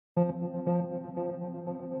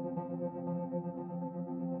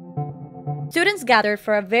Students gathered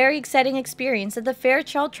for a very exciting experience at the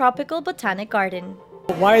Fairchild Tropical Botanic Garden.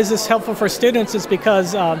 Why is this helpful for students? It's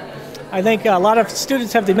because I think a lot of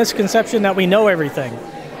students have the misconception that we know everything.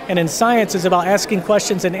 And in science, it's about asking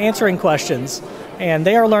questions and answering questions. And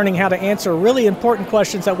they are learning how to answer really important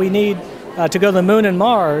questions that we need to go to the moon and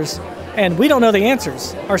Mars. And we don't know the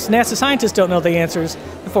answers. Our NASA scientists don't know the answers.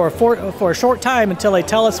 For a short time, until they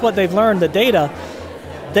tell us what they've learned, the data,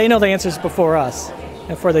 they know the answers before us.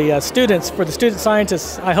 And for the students, for the student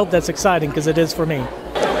scientists, I hope that's exciting, because it is for me.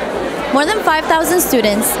 More than 5,000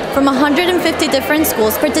 students from 150 different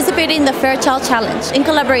schools participated in the Fairchild Challenge in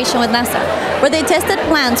collaboration with NASA, where they tested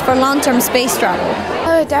plans for long-term space travel.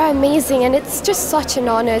 Oh, they're amazing, and it's just such an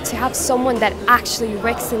honor to have someone that actually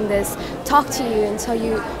works in this talk to you and tell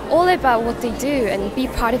you all about what they do and be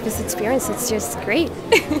part of this experience. It's just great.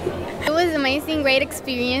 It was amazing, great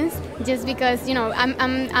experience, just because, you know,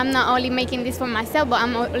 I'm not only making this for myself, but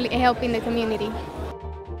I'm helping the community.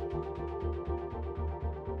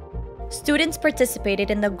 Students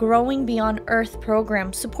participated in the Growing Beyond Earth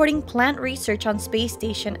program, supporting plant research on space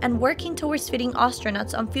station and working towards fitting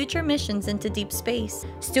astronauts on future missions into deep space.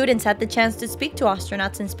 Students had the chance to speak to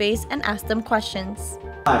astronauts in space and ask them questions.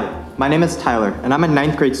 Hi, my name is Tyler, and I'm a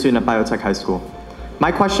 9th grade student at Biotech High School.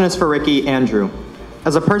 My question is for Ricky and Drew.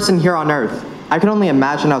 As a person here on Earth, I can only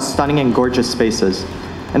imagine how stunning and gorgeous space is,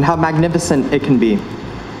 and how magnificent it can be.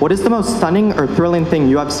 What is the most stunning or thrilling thing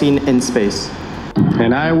you have seen in space?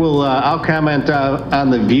 And I'll comment on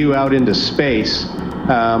the view out into space.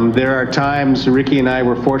 There are times Ricky and I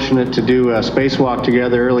were fortunate to do a spacewalk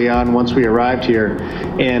together early on once we arrived here.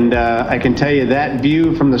 And I can tell you that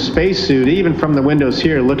view from the spacesuit, even from the windows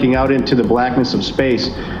here, looking out into the blackness of space,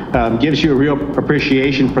 gives you a real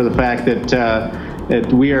appreciation for the fact that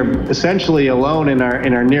we are essentially alone in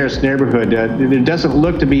our nearest neighborhood. There doesn't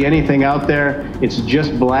look to be anything out there. It's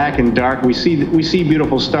just black and dark. We see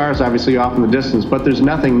beautiful stars obviously off in the distance, but there's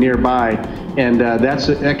nothing nearby, and that's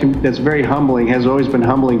very humbling. Has always been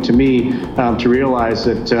humbling to me to realize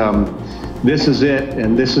that this is it,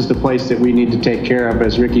 and this is the place that we need to take care of,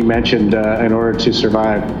 as Ricky mentioned, in order to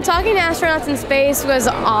survive. Talking to astronauts in space was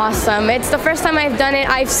awesome. It's the first time I've done it.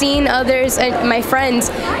 I've seen others and my friends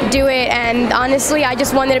do it, and honestly, I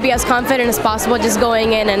just wanted to be as confident as possible just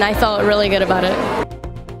going in, and I felt really good about it.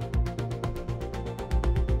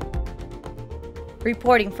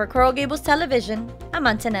 Reporting for Coral Gables Television, I'm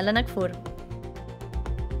Antonella Nagfur.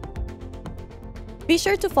 Be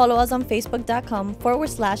sure to follow us on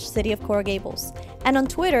Facebook.com/City of Coral Gables and on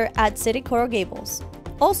Twitter @City Coral Gables.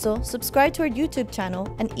 Also, subscribe to our YouTube channel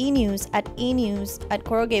and e-news at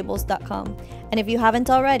enews@coralgables.com. And if you haven't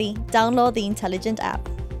already, download the Intelligent app.